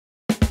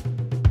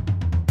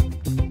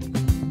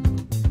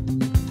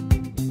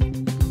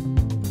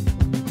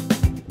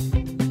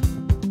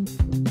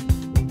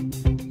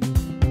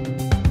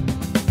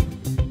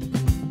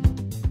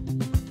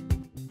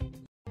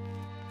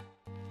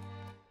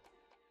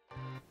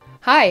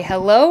Hi,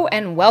 hello,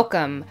 and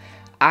welcome.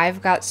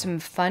 I've got some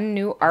fun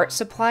new art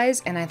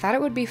supplies, and I thought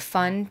it would be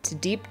fun to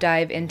deep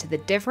dive into the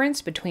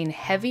difference between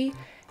heavy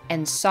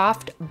and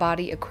soft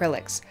body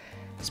acrylics.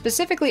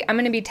 Specifically, I'm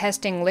going to be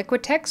testing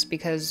Liquitex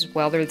because,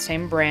 well, they're the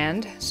same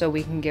brand, so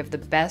we can give the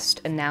best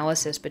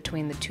analysis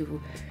between the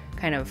two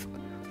kind of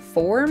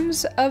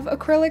forms of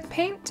acrylic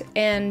paint,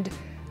 and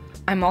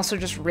I'm also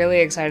just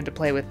really excited to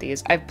play with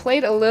these. I've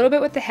played a little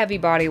bit with the heavy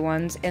body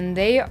ones, and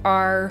they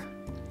are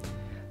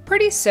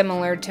pretty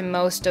similar to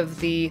most of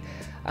the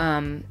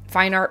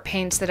fine art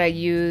paints that I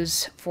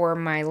use for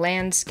my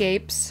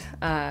landscapes,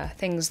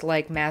 things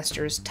like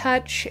Master's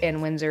Touch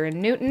and Winsor &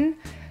 Newton,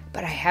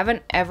 but I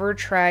haven't ever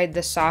tried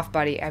the soft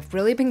body. I've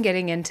really been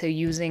getting into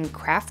using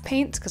craft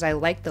paints because I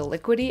like the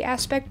liquidy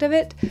aspect of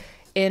it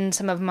in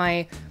some of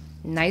my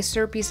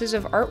nicer pieces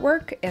of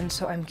artwork, and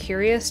so I'm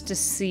curious to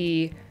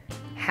see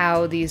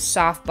how these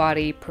soft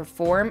body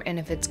perform and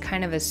if it's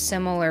kind of a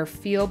similar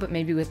feel but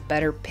maybe with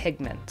better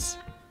pigments.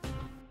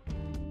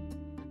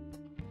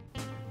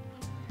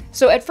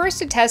 So at first,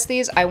 to test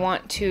these, I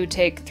want to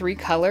take 3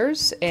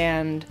 colors,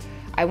 and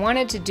I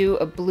wanted to do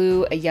a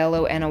blue, a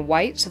yellow, and a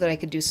white so that I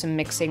could do some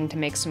mixing to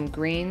make some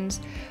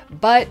greens,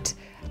 but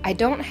I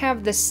don't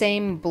have the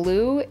same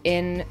blue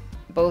in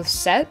both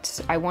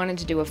sets. I wanted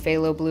to do a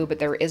phthalo blue, but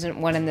there isn't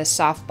one in this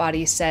soft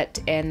body set,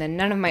 and then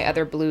none of my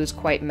other blues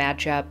quite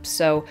match up,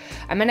 so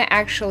I'm going to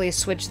actually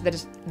switch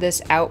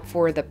this out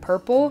for the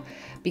purple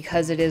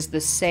because it is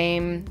the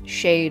same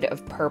shade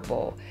of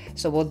purple.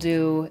 So we'll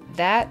do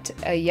that,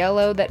 a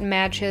yellow that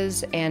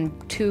matches, and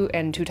two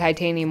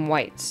titanium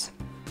whites.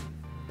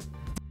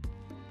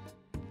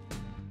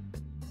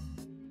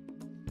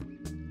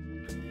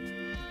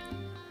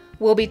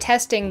 We'll be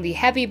testing the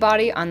heavy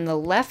body on the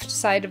left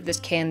side of this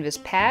canvas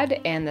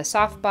pad and the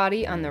soft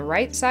body on the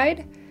right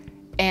side.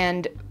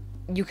 And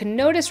you can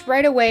notice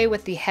right away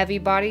with the heavy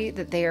body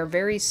that they are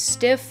very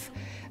stiff,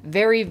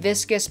 very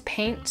viscous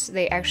paints.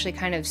 They actually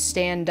kind of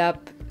stand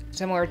up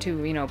similar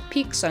to, you know,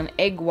 peaks on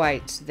egg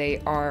whites.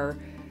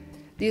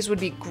 These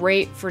would be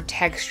great for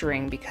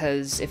texturing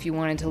because if you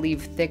wanted to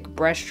leave thick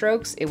brush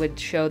strokes, it would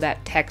show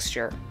that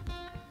texture.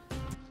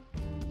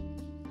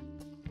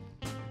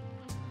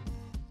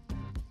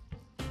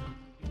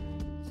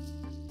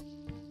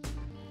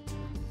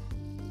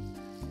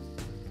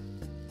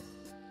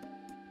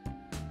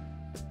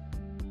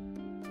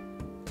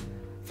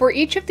 For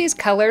each of these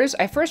colors,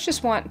 I first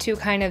just want to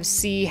kind of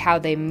see how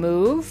they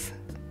move,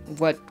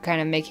 what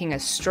kind of making a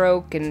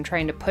stroke and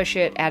trying to push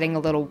it, adding a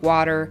little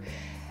water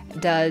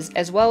does,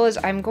 as well as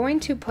I'm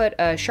going to put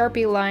a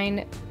Sharpie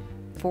line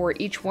for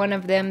each one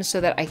of them so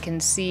that I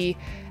can see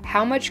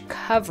how much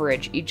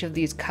coverage each of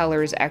these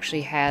colors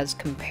actually has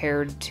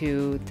compared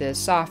to the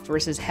soft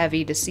versus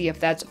heavy, to see if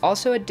that's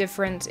also a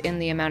difference in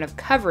the amount of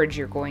coverage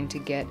you're going to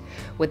get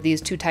with these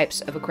two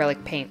types of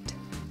acrylic paint.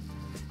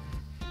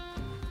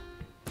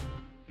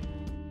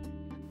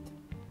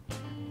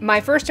 My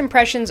first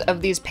impressions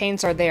of these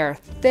paints are they are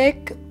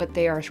thick, but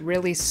they are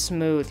really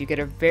smooth. You get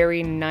a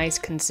very nice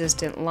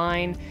consistent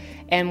line,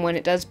 and when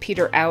it does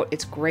peter out,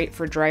 it's great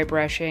for dry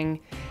brushing.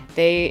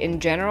 They, in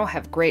general,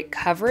 have great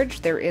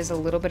coverage. There is a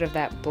little bit of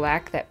that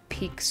black that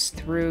peeks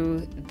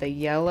through the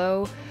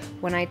yellow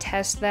when I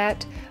test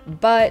that,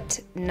 but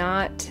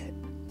not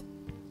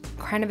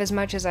kind of as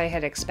much as I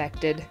had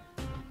expected.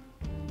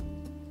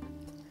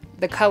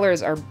 The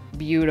colors are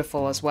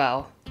beautiful as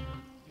well.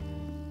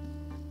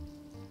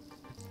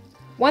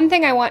 One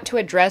thing I want to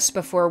address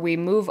before we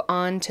move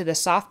on to the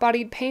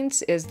soft-bodied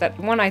paints is that,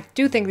 one, I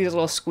do think these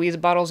little squeeze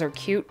bottles are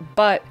cute,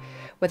 but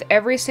with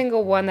every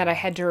single one that I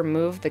had to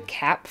remove the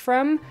cap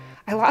from,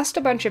 I lost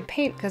a bunch of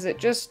paint because it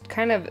just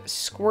kind of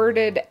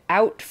squirted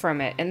out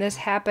from it, and this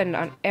happened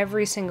on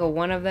every single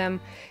one of them.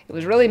 It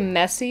was really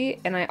messy,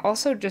 and I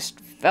also just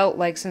felt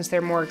like since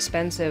they're more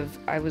expensive,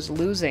 I was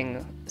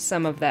losing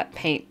some of that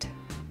paint.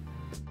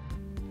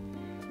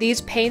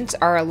 These paints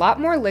are a lot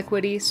more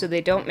liquidy, so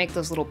they don't make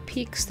those little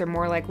peaks. They're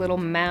more like little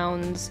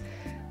mounds,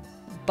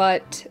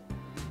 but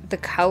the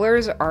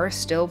colors are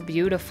still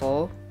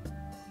beautiful.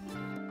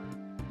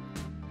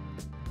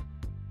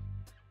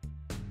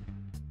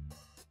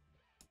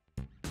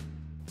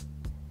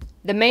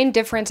 The main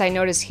difference I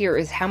notice here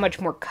is how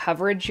much more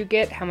coverage you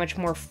get, how much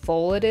more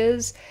full it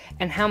is,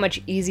 and how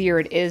much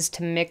easier it is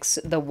to mix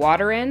the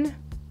water in.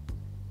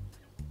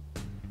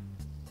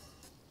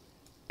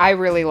 I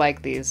really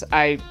like these.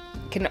 I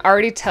can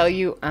already tell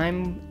you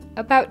I'm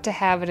about to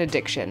have an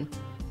addiction.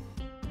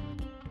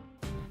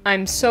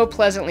 I'm so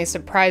pleasantly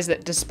surprised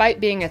that despite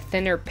being a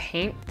thinner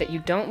paint, that you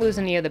don't lose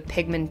any of the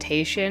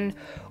pigmentation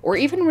or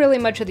even really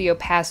much of the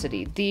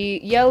opacity.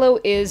 The yellow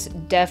is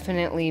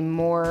definitely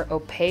more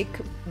opaque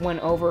when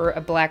over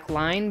a black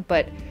line,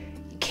 but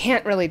you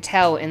can't really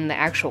tell in the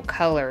actual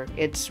color.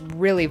 It's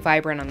really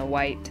vibrant on the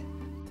white.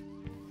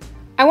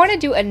 I want to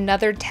do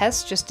another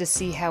test just to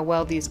see how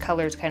well these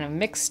colors kind of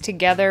mix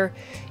together.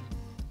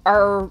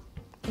 Our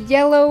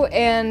yellow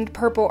and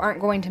purple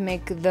aren't going to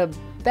make the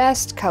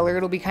best color.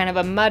 It'll be kind of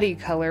a muddy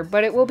color,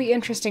 but it will be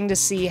interesting to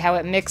see how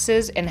it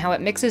mixes and how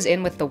it mixes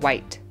in with the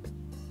white.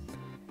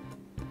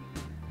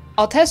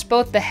 I'll test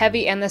both the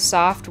heavy and the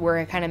soft where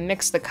I kind of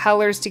mix the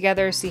colors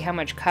together, see how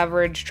much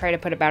coverage, try to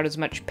put about as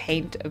much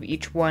paint of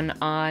each one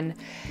on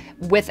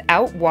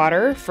without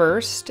water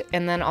first,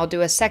 and then I'll do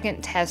a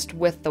second test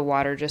with the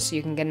water just so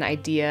you can get an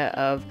idea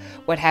of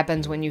what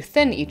happens when you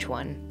thin each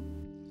one.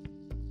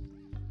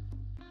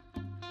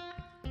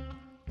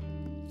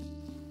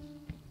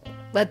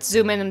 Let's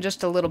zoom in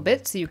just a little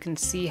bit so you can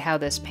see how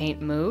this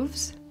paint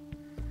moves.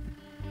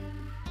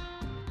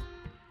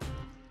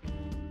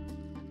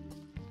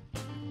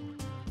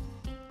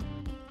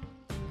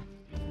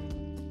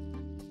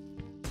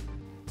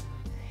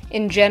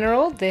 In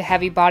general, the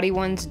heavy body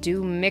ones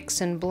do mix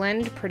and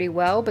blend pretty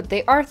well, but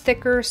they are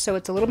thicker, so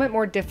it's a little bit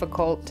more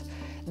difficult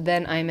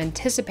than I'm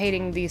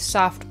anticipating the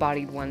soft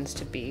bodied ones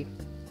to be.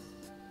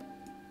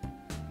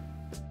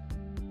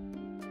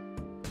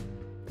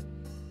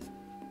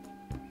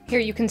 Here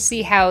you can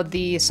see how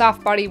the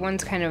soft body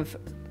ones kind of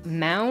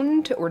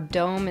mound or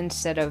dome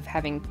instead of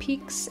having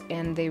peaks,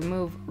 and they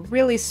move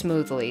really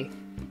smoothly.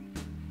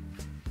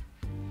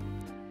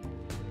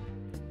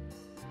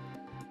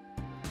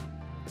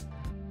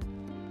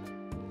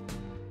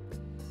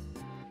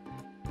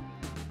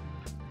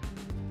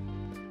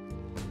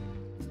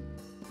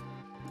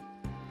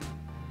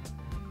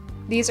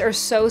 These are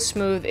so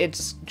smooth,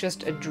 it's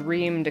just a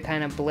dream to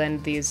kind of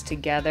blend these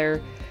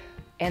together,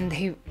 and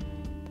they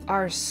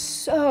are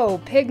so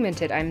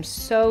pigmented. I'm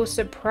so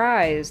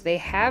surprised. They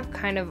have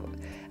kind of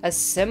a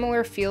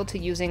similar feel to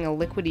using a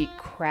liquidy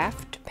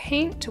craft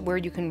paint where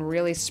you can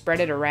really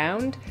spread it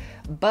around,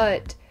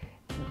 but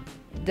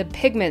the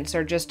pigments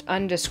are just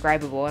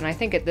undescribable, and I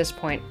think at this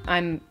point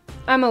I'm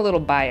a little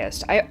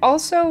biased. I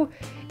also,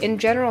 in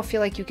general,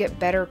 feel like you get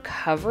better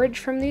coverage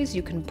from these.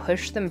 You can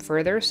push them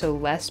further so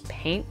less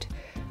paint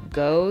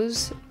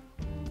goes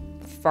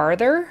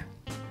farther.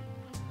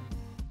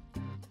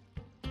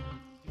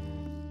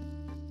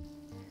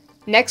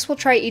 Next, we'll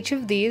try each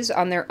of these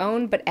on their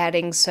own, but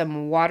adding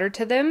some water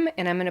to them,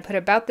 and I'm going to put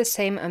about the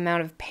same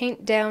amount of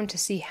paint down to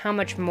see how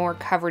much more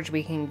coverage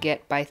we can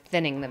get by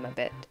thinning them a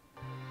bit.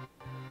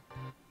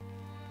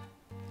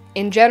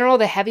 In general,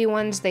 the heavy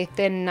ones, they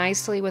thin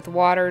nicely with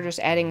water, just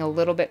adding a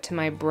little bit to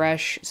my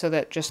brush so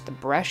that just the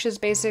brush is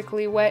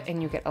basically wet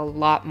and you get a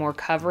lot more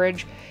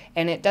coverage,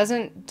 and it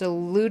doesn't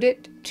dilute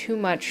it too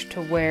much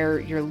to where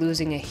you're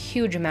losing a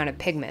huge amount of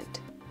pigment.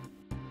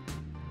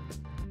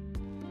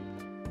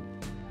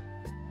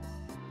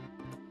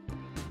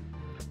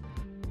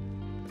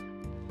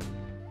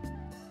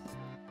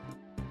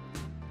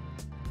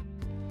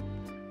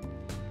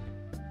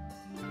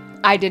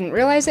 I didn't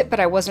realize it, but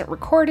I wasn't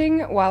recording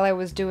while I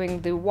was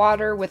doing the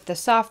water with the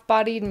soft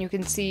bodied, and you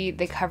can see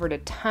they covered a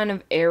ton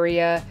of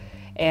area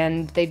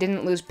and they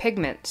didn't lose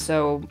pigment,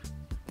 so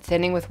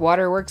thinning with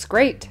water works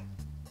great.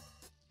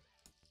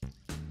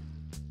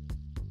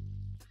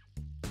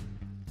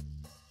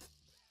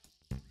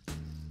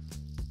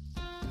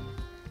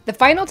 The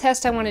final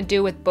test I want to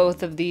do with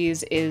both of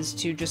these is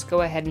to just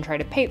go ahead and try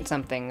to paint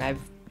something.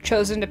 I've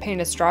chosen to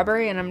paint a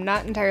strawberry and I'm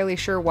not entirely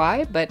sure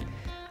why, but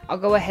I'll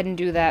go ahead and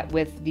do that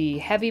with the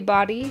heavy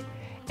body,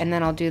 and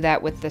then I'll do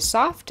that with the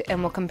soft,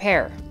 and we'll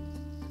compare.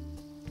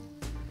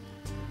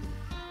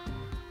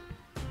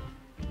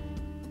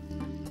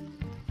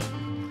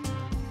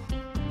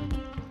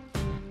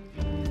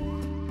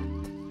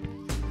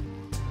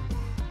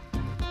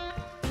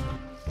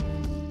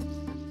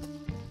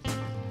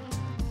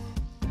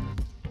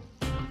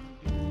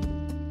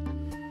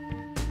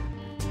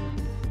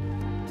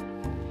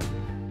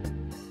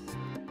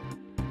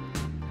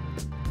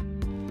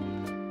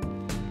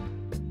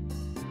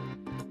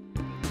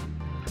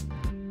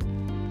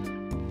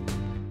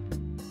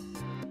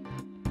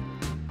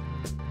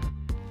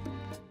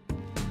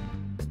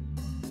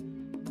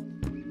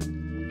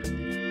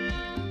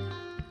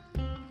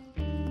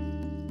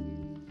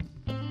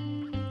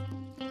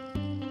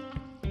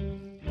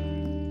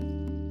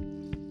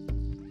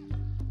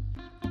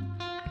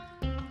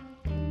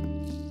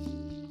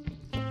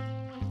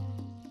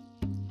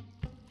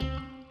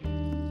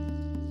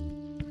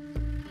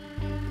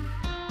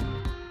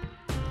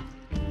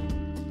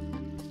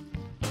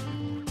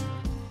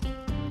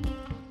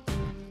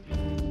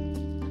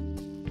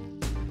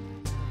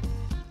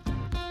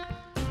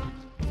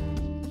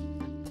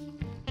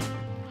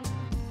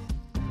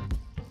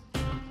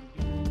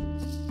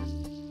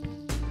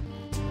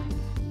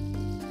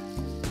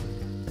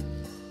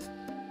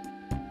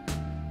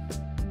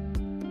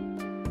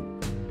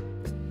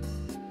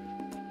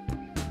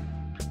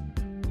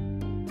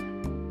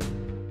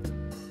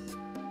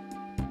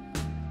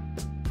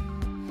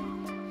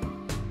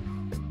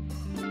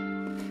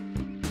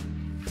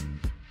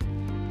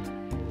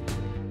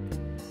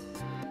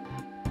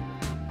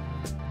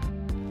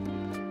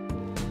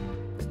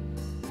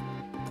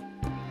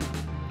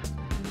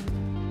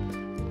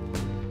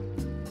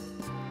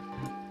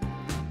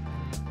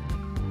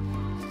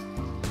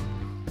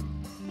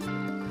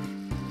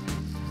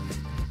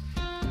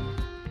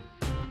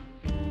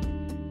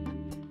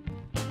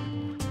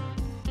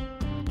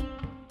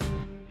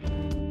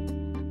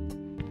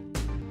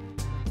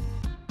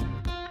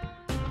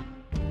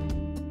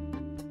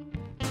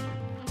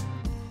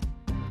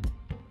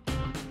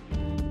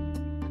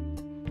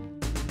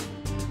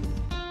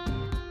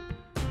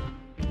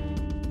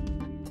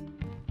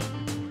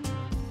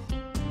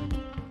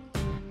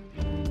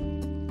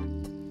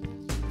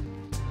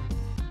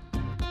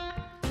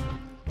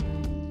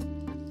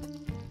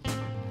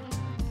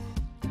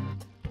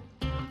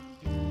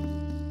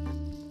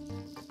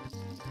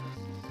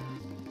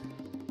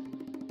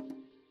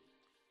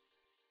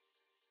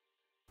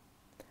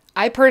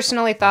 I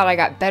personally thought I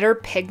got better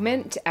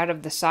pigment out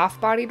of the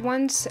soft-bodied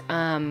ones,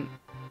 and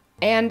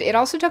it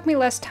also took me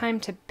less time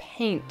to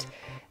paint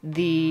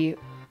the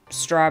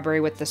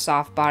strawberry with the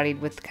soft-bodied,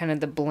 with kind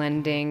of the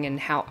blending and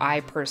how I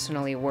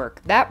personally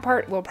work. That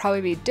part will probably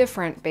be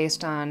different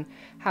based on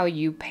how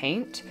you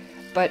paint,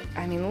 but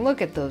I mean,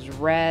 look at those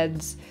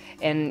reds,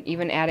 and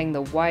even adding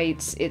the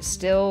whites, it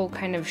still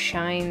kind of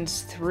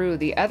shines through.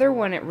 The other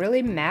one, it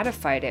really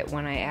mattified it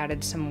when I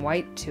added some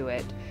white to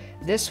it.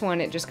 This one,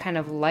 it just kind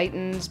of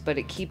lightens, but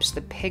it keeps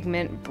the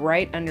pigment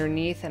bright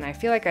underneath, and I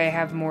feel like I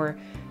have more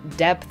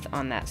depth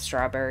on that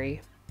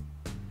strawberry.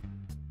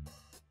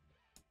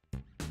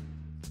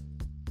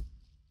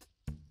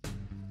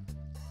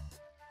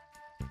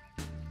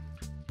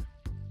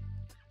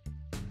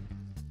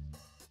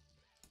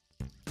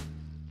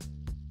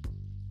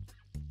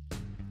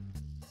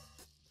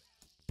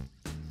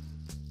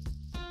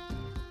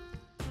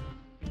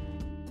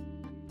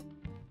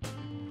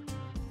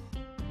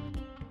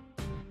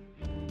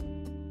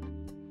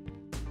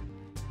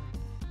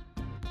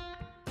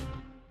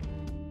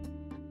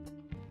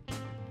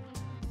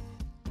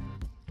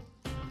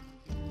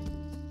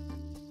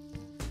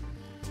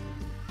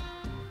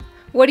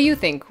 What do you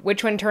think?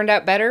 Which one turned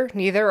out better?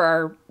 Neither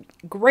are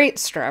great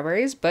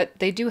strawberries, but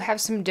they do have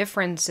some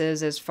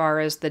differences as far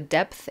as the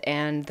depth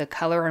and the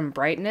color and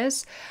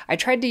brightness. I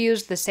tried to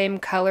use the same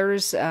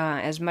colors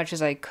as much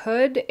as I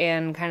could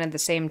and kind of the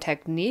same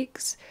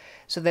techniques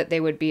so that they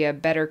would be a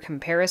better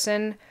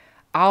comparison.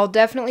 I'll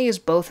definitely use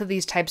both of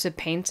these types of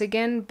paints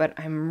again, but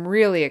I'm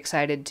really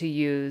excited to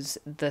use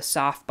the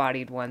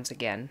soft-bodied ones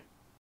again.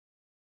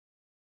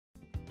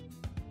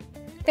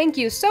 Thank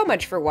you so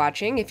much for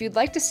watching. If you'd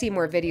like to see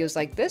more videos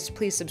like this,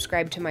 please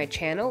subscribe to my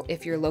channel.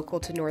 If you're local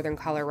to Northern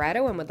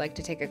Colorado and would like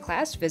to take a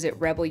class, visit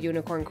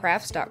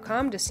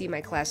rebelunicorncrafts.com to see my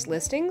class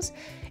listings.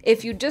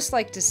 If you'd just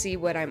like to see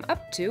what I'm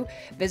up to,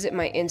 visit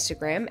my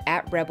Instagram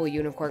at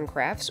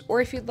rebelunicorncrafts,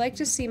 or if you'd like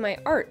to see my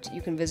art, you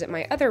can visit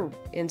my other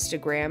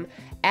Instagram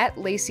at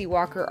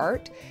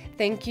LaceyWalkerArt.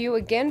 Thank you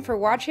again for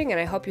watching, and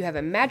I hope you have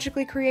a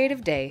magically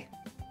creative day.